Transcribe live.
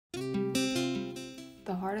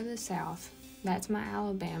the heart of the South. That's my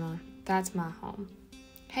Alabama. That's my home.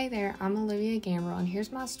 Hey there, I'm Olivia Gambrill, and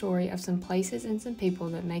here's my story of some places and some people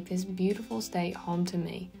that make this beautiful state home to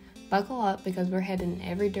me. Buckle up because we're headed in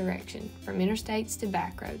every direction, from interstates to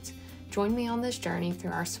back roads. Join me on this journey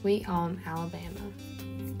through our sweet home, Alabama.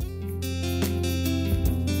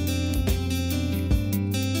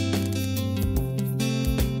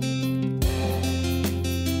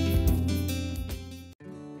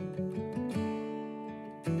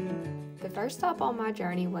 The first stop on my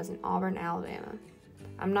journey was in Auburn, Alabama.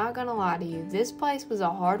 I'm not gonna lie to you, this place was a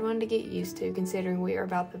hard one to get used to considering we are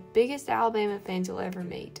about the biggest Alabama fans you'll ever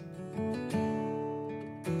meet.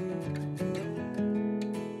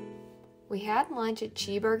 We had lunch at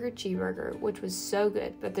Cheeseburger, which was so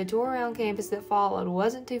good, but the tour around campus that followed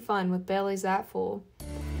wasn't too fun with bellies that full.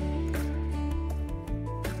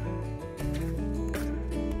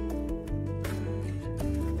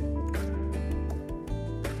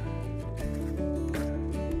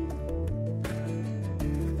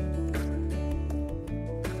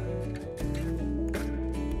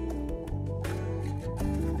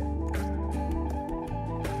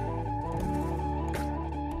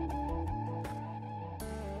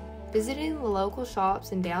 Visiting the local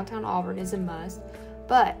shops in downtown Auburn is a must,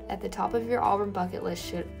 but at the top of your Auburn bucket list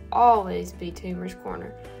should always be Toomer's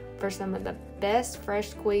Corner for some of the best fresh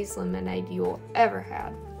squeezed lemonade you'll ever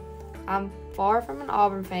have. I'm far from an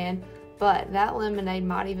Auburn fan, but that lemonade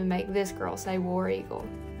might even make this girl say War Eagle.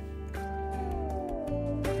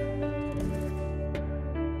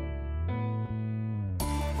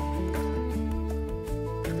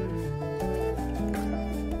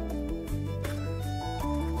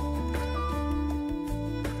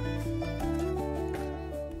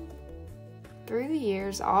 Through the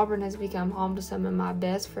years, Auburn has become home to some of my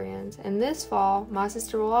best friends, and this fall, my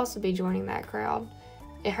sister will also be joining that crowd.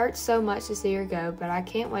 It hurts so much to see her go, but I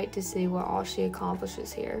can't wait to see what all she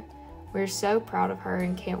accomplishes here. We're so proud of her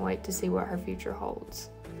and can't wait to see what her future holds.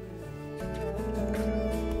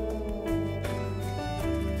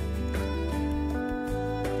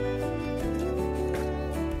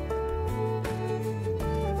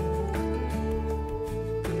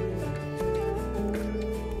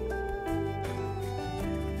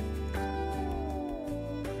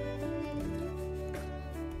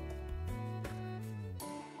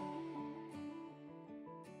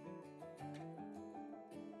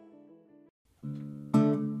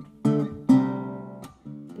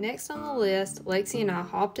 Next on the list, Lexi and I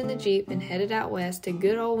hopped in the Jeep and headed out west to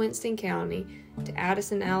good old Winston County to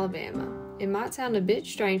Addison, Alabama. It might sound a bit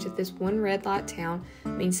strange that this one red light town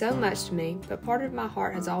means so much to me, but part of my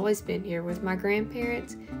heart has always been here with my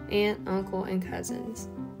grandparents, aunt, uncle, and cousins.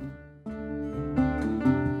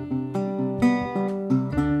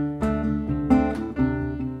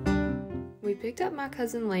 We picked up my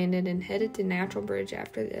cousin Landon and headed to Natural Bridge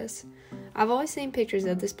after this. I've always seen pictures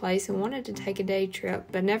of this place and wanted to take a day trip,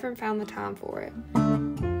 but never found the time for it.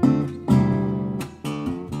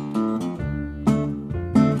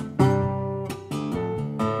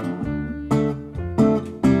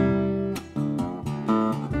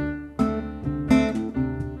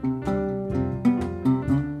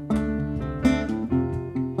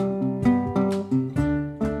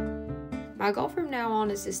 My goal from now on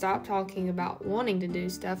is to stop talking about wanting to do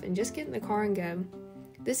stuff and just get in the car and go.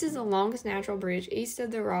 This is the longest natural bridge east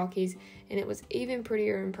of the Rockies, and it was even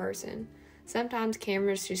prettier in person. Sometimes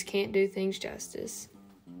cameras just can't do things justice.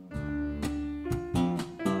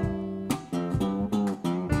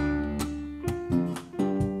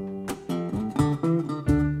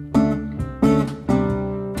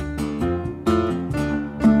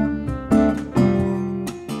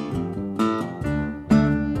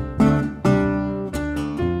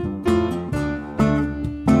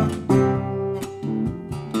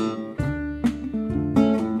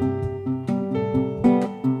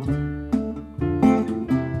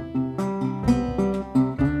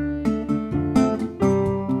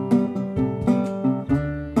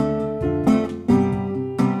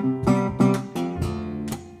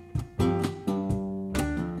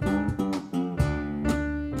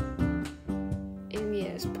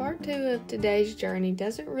 Part 2 of today's journey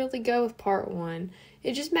doesn't really go with part 1.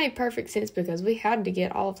 It just made perfect sense because we had to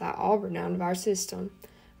get all of that Auburn out of our system.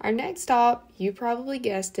 Our next stop, you probably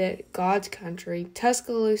guessed it, God's country,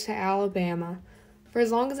 Tuscaloosa, Alabama. For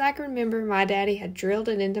as long as I can remember, my daddy had drilled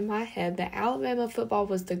it into my head that Alabama football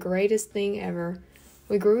was the greatest thing ever.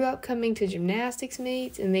 We grew up coming to gymnastics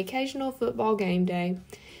meets and the occasional football game day.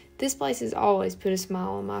 This place has always put a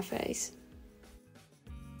smile on my face.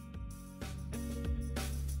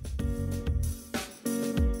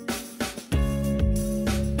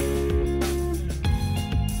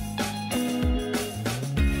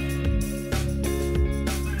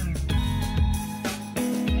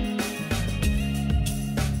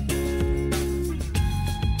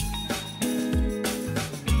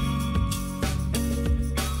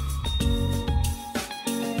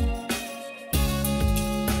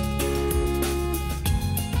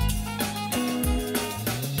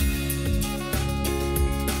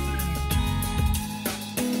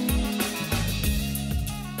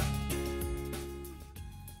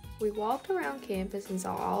 We walked around campus and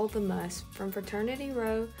saw all of the musts, from Fraternity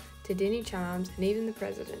Row to Denny Chimes and even the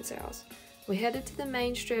President's House. We headed to the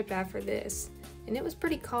main strip after this, and it was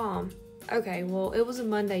pretty calm. Okay, well, it was a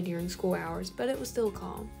Monday during school hours, but it was still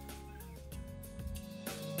calm.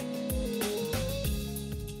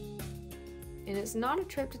 And it's not a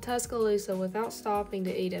trip to Tuscaloosa without stopping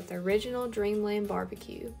to eat at the original Dreamland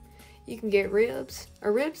Barbecue. You can get ribs,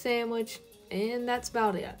 a rib sandwich, and that's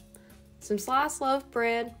about it. Some sliced loaf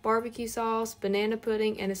bread, barbecue sauce, banana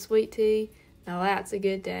pudding, and a sweet tea. Now that's a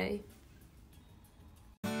good day.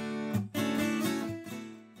 A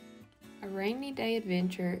rainy day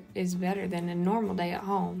adventure is better than a normal day at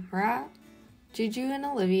home, right? Juju and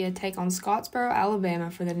Olivia take on Scottsboro,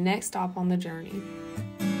 Alabama for the next stop on the journey.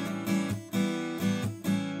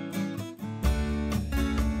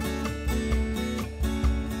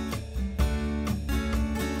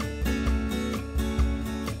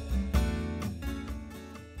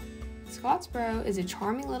 Scottsboro is a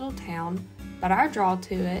charming little town, but our draw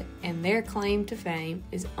to it, and their claim to fame,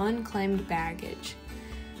 is unclaimed baggage.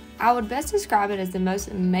 I would best describe it as the most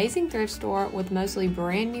amazing thrift store with mostly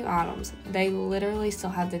brand new items. They literally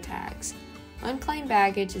still have the tags. Unclaimed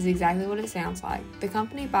baggage is exactly what it sounds like. The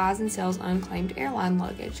company buys and sells unclaimed airline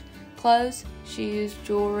luggage. Clothes, shoes,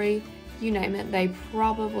 jewelry, you name it, they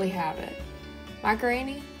probably have it. My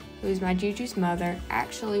granny, who is my Juju's mother,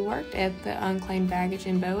 actually worked at the unclaimed baggage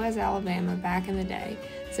in Boaz, Alabama back in the day,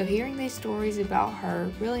 so hearing these stories about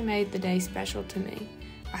her really made the day special to me.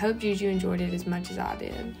 I hope Juju enjoyed it as much as I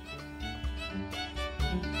did.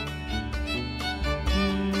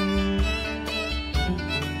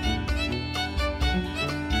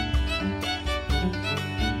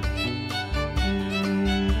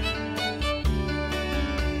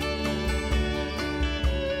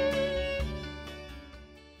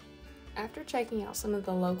 After checking out some of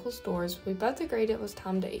the local stores, we both agreed it was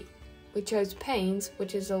time to eat. We chose Payne's,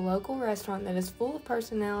 which is a local restaurant that is full of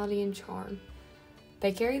personality and charm.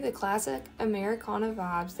 They carry the classic Americana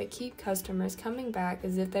vibes that keep customers coming back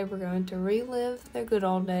as if they were going to relive their good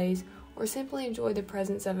old days or simply enjoy the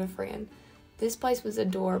presence of a friend. This place was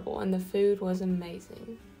adorable and the food was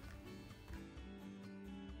amazing.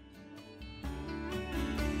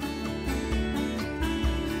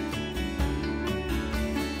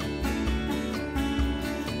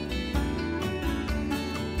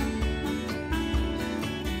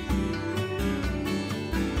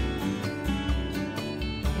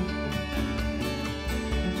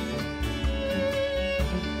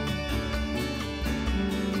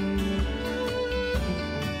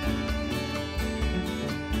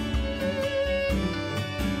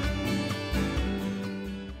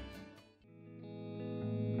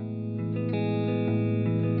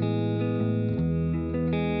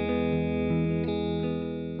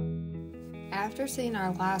 After seeing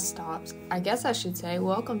our last stops, I guess I should say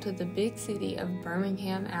welcome to the big city of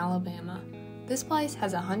Birmingham, Alabama. This place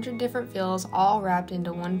has 100 different feels all wrapped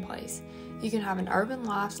into one place. You can have an urban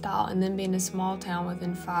lifestyle and then be in a small town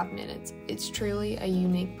within 5 minutes. It's truly a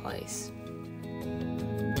unique place.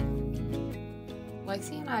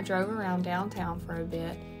 Lexi and I drove around downtown for a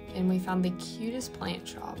bit and we found the cutest plant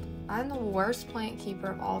shop. I'm the worst plant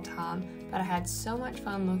keeper of all time, but I had so much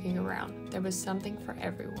fun looking around. There was something for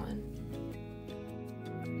everyone.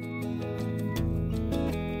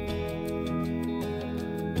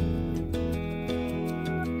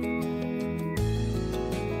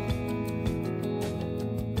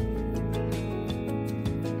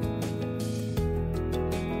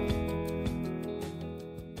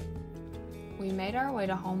 We made our way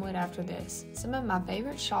to Homewood after this. Some of my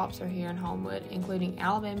favorite shops are here in Homewood, including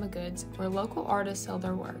Alabama Goods, where local artists sell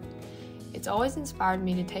their work. It's always inspired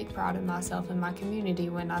me to take pride in myself and my community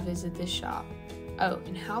when I visit this shop. Oh,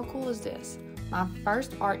 and how cool is this? My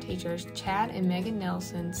first art teachers, Chad and Megan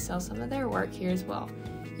Nelson, sell some of their work here as well.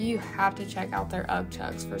 You have to check out their Ugg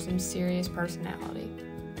Chucks for some serious personality.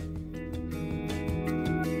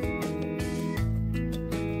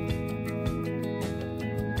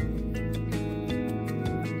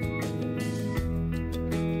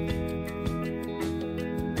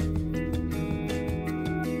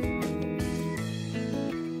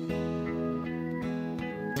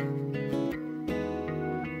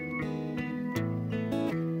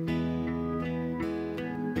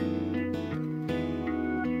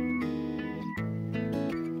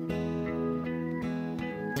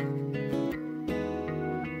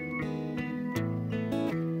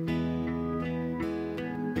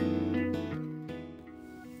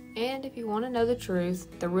 And if you want to know the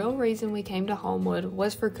truth, the real reason we came to Homewood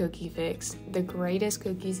was for Cookie Fix, the greatest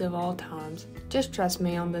cookies of all times. Just trust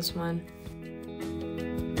me on this one.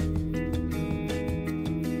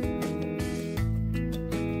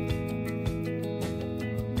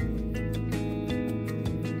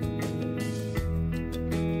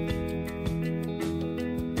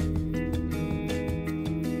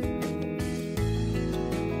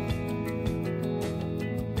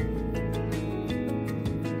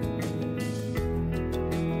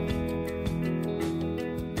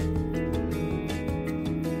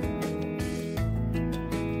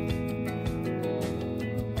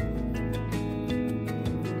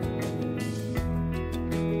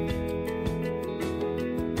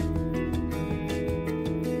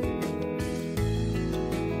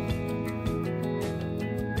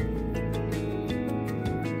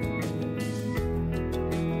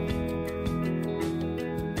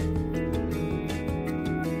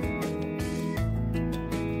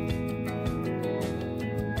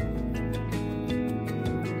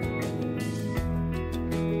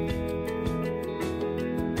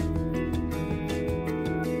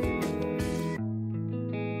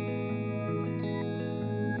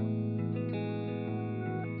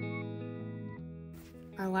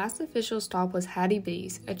 last official stop was Hattie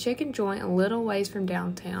B's, a chicken joint a little ways from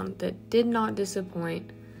downtown that did not disappoint.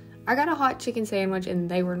 I got a hot chicken sandwich and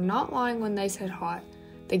they were not lying when they said hot.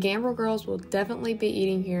 The Gamble girls will definitely be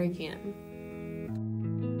eating here again.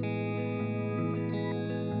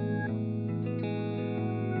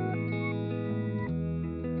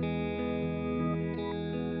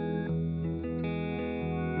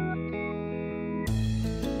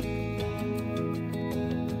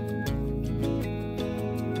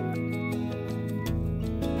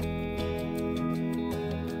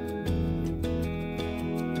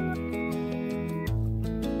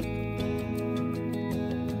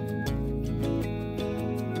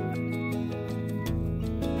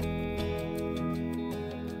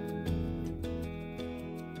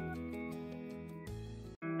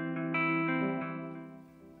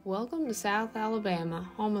 Welcome to South Alabama,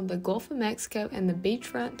 home of the Gulf of Mexico and the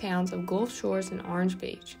beachfront towns of Gulf Shores and Orange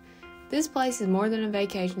Beach. This place is more than a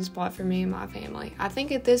vacation spot for me and my family. I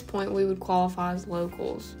think at this point we would qualify as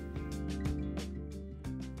locals.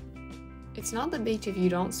 It's not the beach if you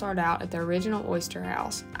don't start out at the original Oyster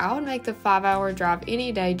House. I would make the 5-hour drive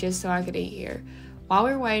any day just so I could eat here. While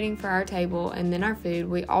we're waiting for our table and then our food,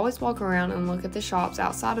 we always walk around and look at the shops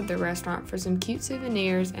outside of the restaurant for some cute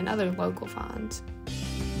souvenirs and other local finds.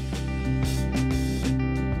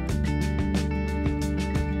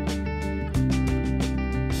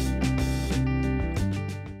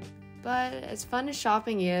 But as fun as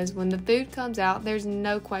shopping is, when the food comes out, there's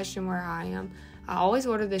no question where I am. I always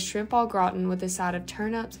order the shrimp au gratin with a side of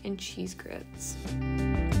turnips and cheese grits.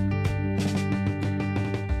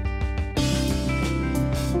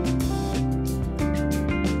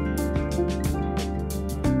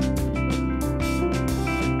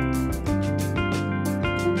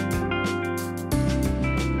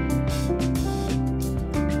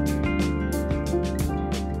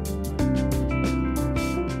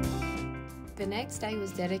 The next day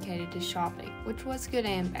was dedicated to shopping, which was good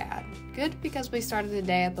and bad. Good because we started the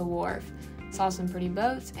day at the wharf, saw some pretty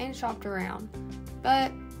boats, and shopped around.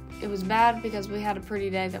 But it was bad because we had a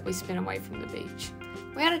pretty day that we spent away from the beach.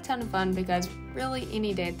 We had a ton of fun because really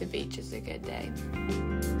any day at the beach is a good day.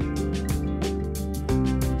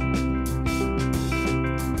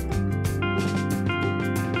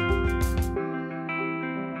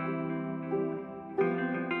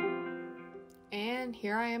 And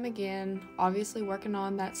here I am again, obviously working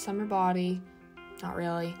on that summer body. Not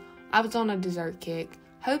really. I was on a dessert kick.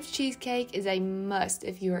 Hope's Cheesecake is a must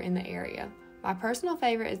if you are in the area. My personal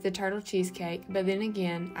favorite is the turtle cheesecake, but then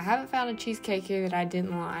again, I haven't found a cheesecake here that I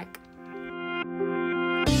didn't like.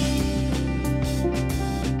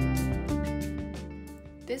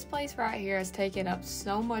 This place right here has taken up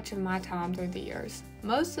so much of my time through the years.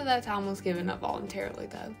 Most of that time was given up voluntarily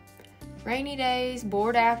though. Rainy days,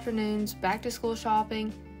 bored afternoons, back to school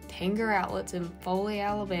shopping, Tanger Outlets in Foley,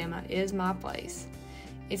 Alabama is my place.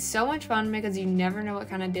 It's so much fun because you never know what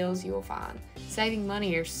kind of deals you will find. Saving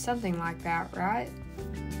money or something like that, right?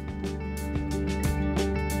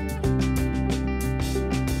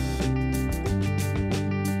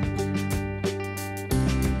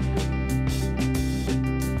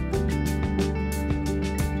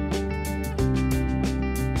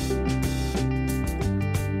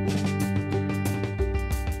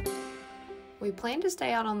 We planned to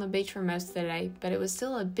stay out on the beach for most of the day, but it was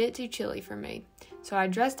still a bit too chilly for me. So I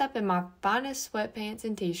dressed up in my finest sweatpants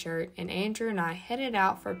and t-shirt, and Andrew and I headed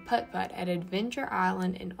out for putt-putt at Adventure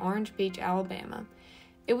Island in Orange Beach, Alabama.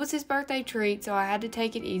 It was his birthday treat, so I had to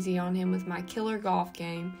take it easy on him with my killer golf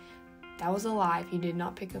game. That was a lie if you did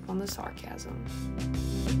not pick up on the sarcasm.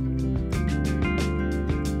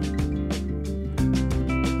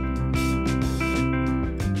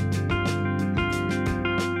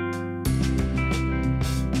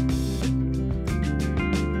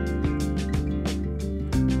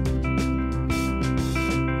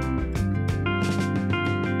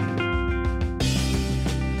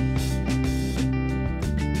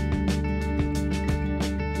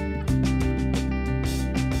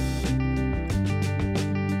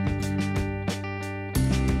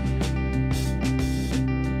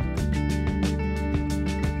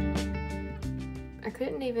 I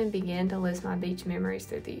couldn't even begin to list my beach memories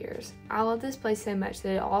through the years. I love this place so much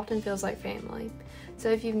that it often feels like family. So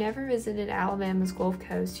if you've never visited Alabama's Gulf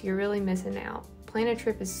Coast, you're really missing out. Plan a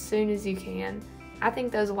trip as soon as you can. I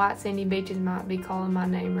think those white sandy beaches might be calling my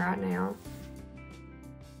name right now.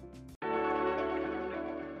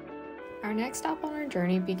 Our next stop on our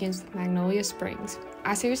journey begins with Magnolia Springs.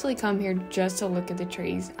 I seriously come here just to look at the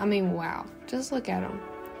trees. I mean, wow, just look at them.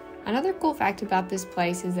 Another cool fact about this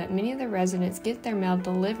place is that many of the residents get their mail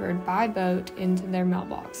delivered by boat into their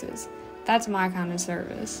mailboxes. That's my kind of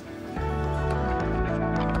service.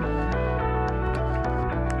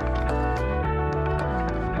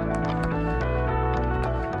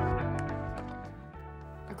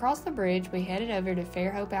 Across the bridge, we headed over to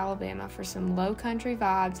Fairhope, Alabama for some low country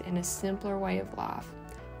vibes and a simpler way of life.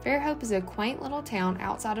 Fairhope is a quaint little town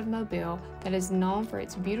outside of Mobile that is known for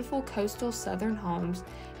its beautiful coastal southern homes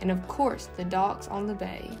and, of course, the docks on the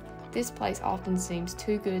bay. This place often seems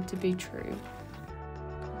too good to be true.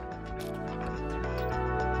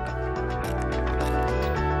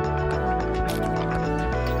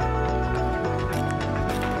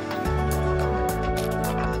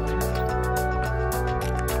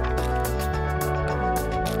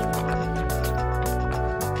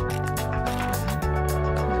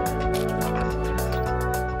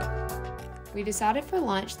 We decided for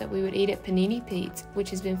lunch that we would eat at Panini Pete's,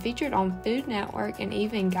 which has been featured on Food Network, and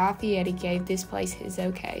even Guy Fieri gave this place his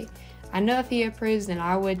okay. I know if he approves, then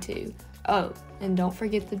I would too. Oh, and don't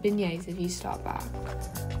forget the beignets if you stop by.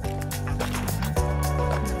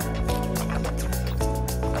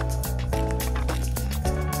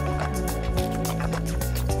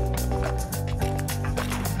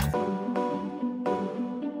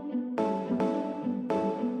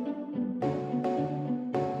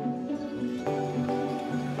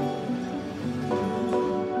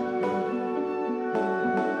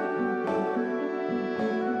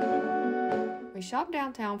 We shopped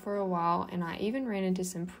downtown for a while, and I even ran into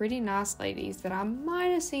some pretty nice ladies that I might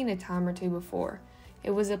have seen a time or two before. It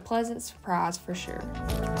was a pleasant surprise for sure.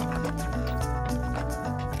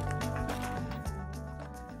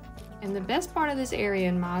 And the best part of this area,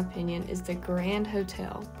 in my opinion, is the Grand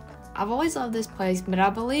Hotel. I've always loved this place, but I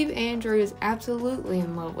believe Andrew is absolutely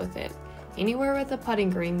in love with it. Anywhere with a putting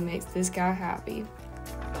green makes this guy happy.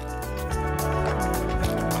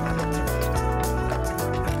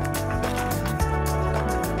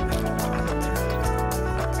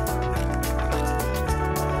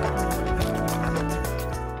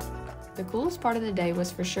 The coolest part of the day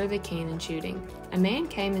was for sure the cannon shooting. A man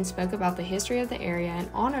came and spoke about the history of the area and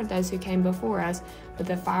honored those who came before us with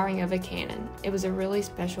the firing of a cannon. It was a really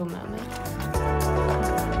special moment.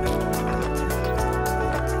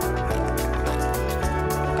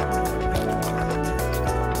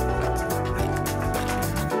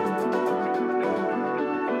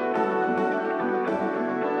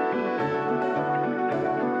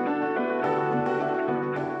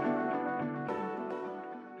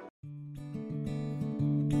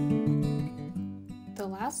 The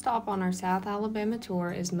last stop on our South Alabama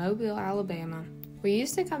tour is Mobile, Alabama. We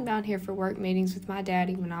used to come down here for work meetings with my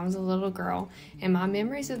daddy when I was a little girl, and my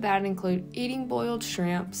memories of that include eating boiled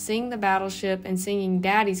shrimp, seeing the battleship, and singing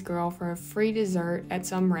Daddy's Girl for a free dessert at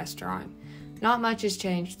some restaurant. Not much has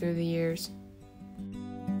changed through the years.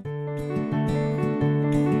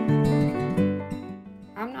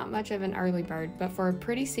 I'm not much of an early bird, but for a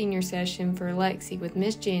pretty senior session for Lexi with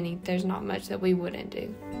Miss Jenny, there's not much that we wouldn't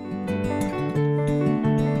do.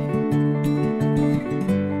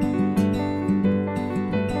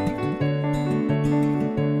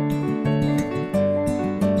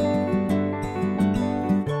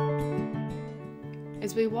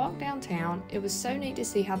 As we walked downtown, it was so neat to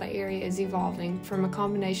see how the area is evolving from a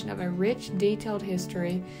combination of a rich, detailed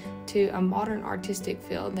history to a modern artistic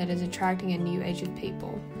field that is attracting a new age of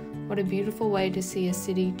people. What a beautiful way to see a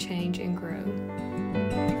city change and grow.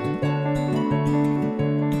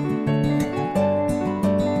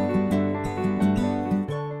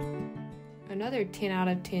 Another 10 out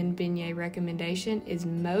of 10 beignet recommendation is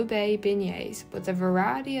Mo Bay beignets. With a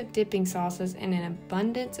variety of dipping sauces and an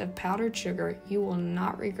abundance of powdered sugar, you will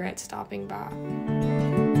not regret stopping by.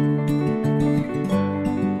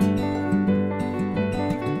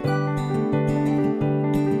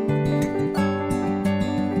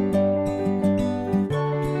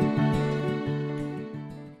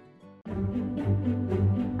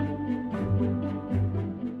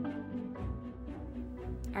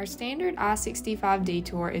 Our standard I-65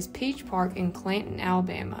 detour is Peach Park in Clanton,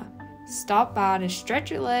 Alabama. Stop by to stretch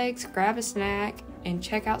your legs, grab a snack, and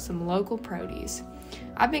check out some local produce.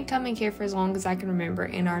 I've been coming here for as long as I can remember,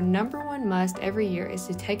 and our number one must every year is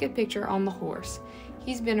to take a picture on the horse.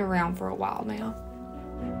 He's been around for a while now.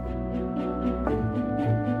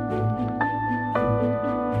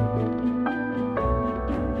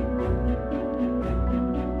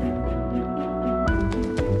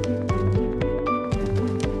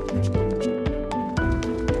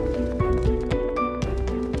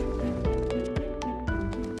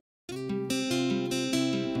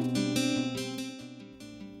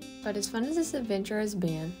 But as fun as this adventure has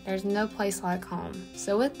been, there's no place like home.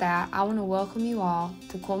 So with that, I want to welcome you all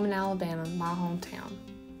to Cullman, Alabama, my hometown.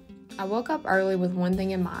 I woke up early with one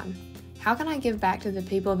thing in mind. How can I give back to the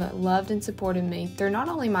people that loved and supported me through not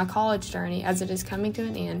only my college journey as it is coming to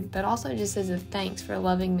an end, but also just as a thanks for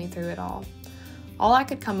loving me through it all? All I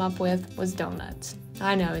could come up with was donuts.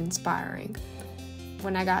 I know, inspiring.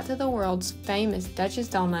 When I got to the world's famous Dutch's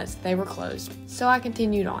Donuts, they were closed, so I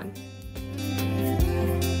continued on.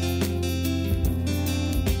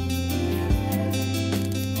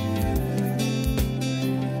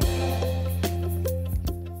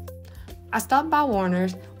 I stopped by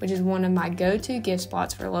Warner's, which is one of my go-to gift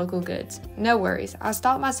spots for local goods. No worries, I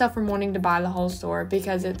stopped myself from wanting to buy the whole store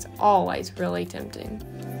because it's always really tempting.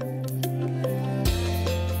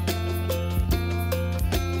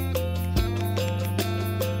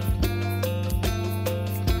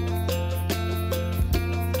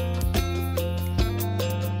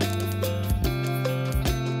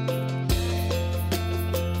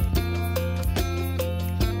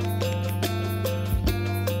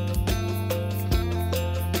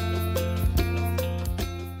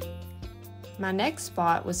 My next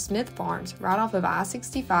spot was Smith Farms, right off of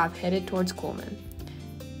I-65 headed towards Coleman.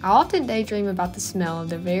 I often daydream about the smell of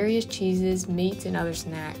the various cheeses, meats, and other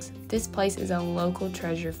snacks. This place is a local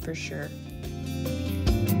treasure for sure.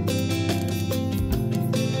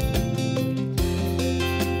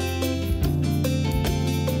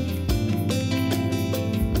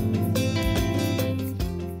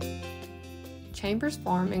 Chambers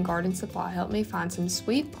Farm and Garden Supply helped me find some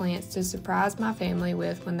sweet plants to surprise my family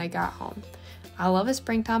with when they got home. I love a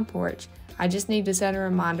springtime porch. I just need to set a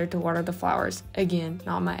reminder to water the flowers. Again,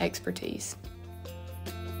 not my expertise.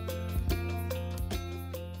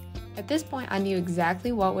 At this point, I knew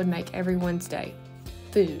exactly what would make everyone's day.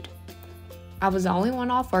 Food. I was the only one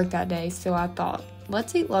off work that day, so I thought,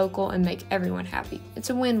 let's eat local and make everyone happy. It's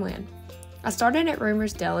a win-win. I started at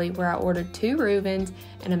Rumor's Deli, where I ordered 2 Reubens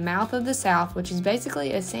and a Mouth of the South, which is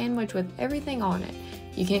basically a sandwich with everything on it.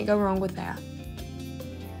 You can't go wrong with that.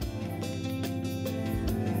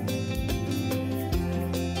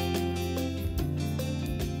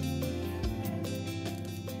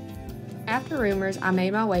 After Rumors, I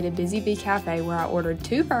made my way to Busy Bee Cafe, where I ordered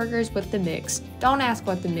 2 burgers with the mix. Don't ask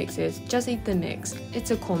what the mix is, just eat the mix.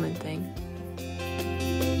 It's a Coleman thing.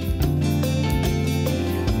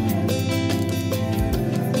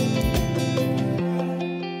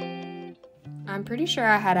 I'm pretty sure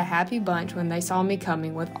I had a happy bunch when they saw me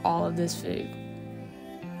coming with all of this food.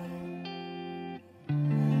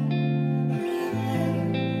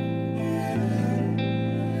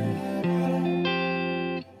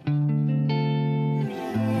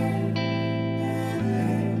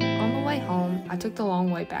 I took the long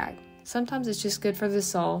way back. Sometimes it's just good for the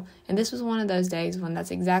soul, and this was one of those days when that's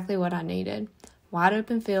exactly what I needed. Wide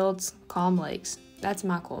open fields, calm lakes. That's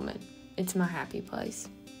my Coleman. It's my happy place.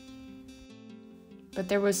 But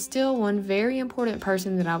there was still one very important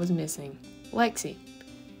person that I was missing. Lexi,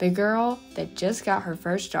 the girl that just got her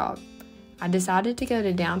first job. I decided to go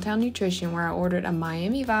to Downtown Nutrition, where I ordered a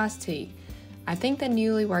Miami Vice tea. I think the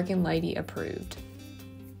newly working lady approved.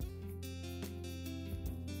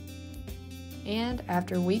 And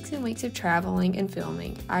after weeks and weeks of traveling and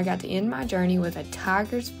filming, I got to end my journey with a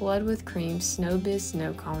Tiger's Blood with Cream Snow Biz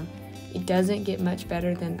snow cone. It doesn't get much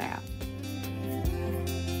better than that.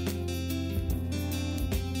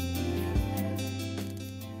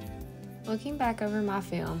 Looking back over my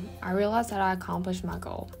film, I realized that I accomplished my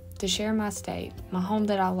goal, to share my state, my home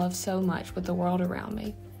that I love so much, with the world around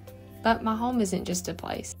me. But my home isn't just a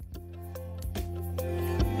place.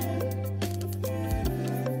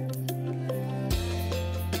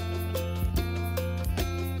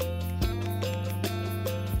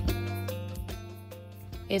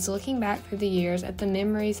 It's looking back through the years at the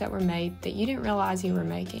memories that were made that you didn't realize you were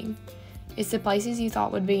making. It's the places you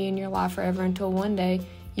thought would be in your life forever until one day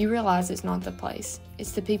you realize it's not the place.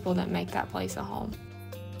 It's the people that make that place a home.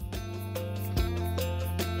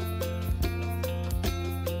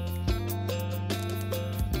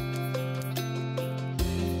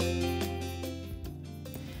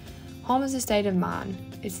 Home is a state of mind.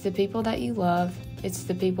 It's the people that you love. It's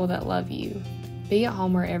the people that love you. Be at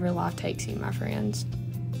home wherever life takes you, my friends.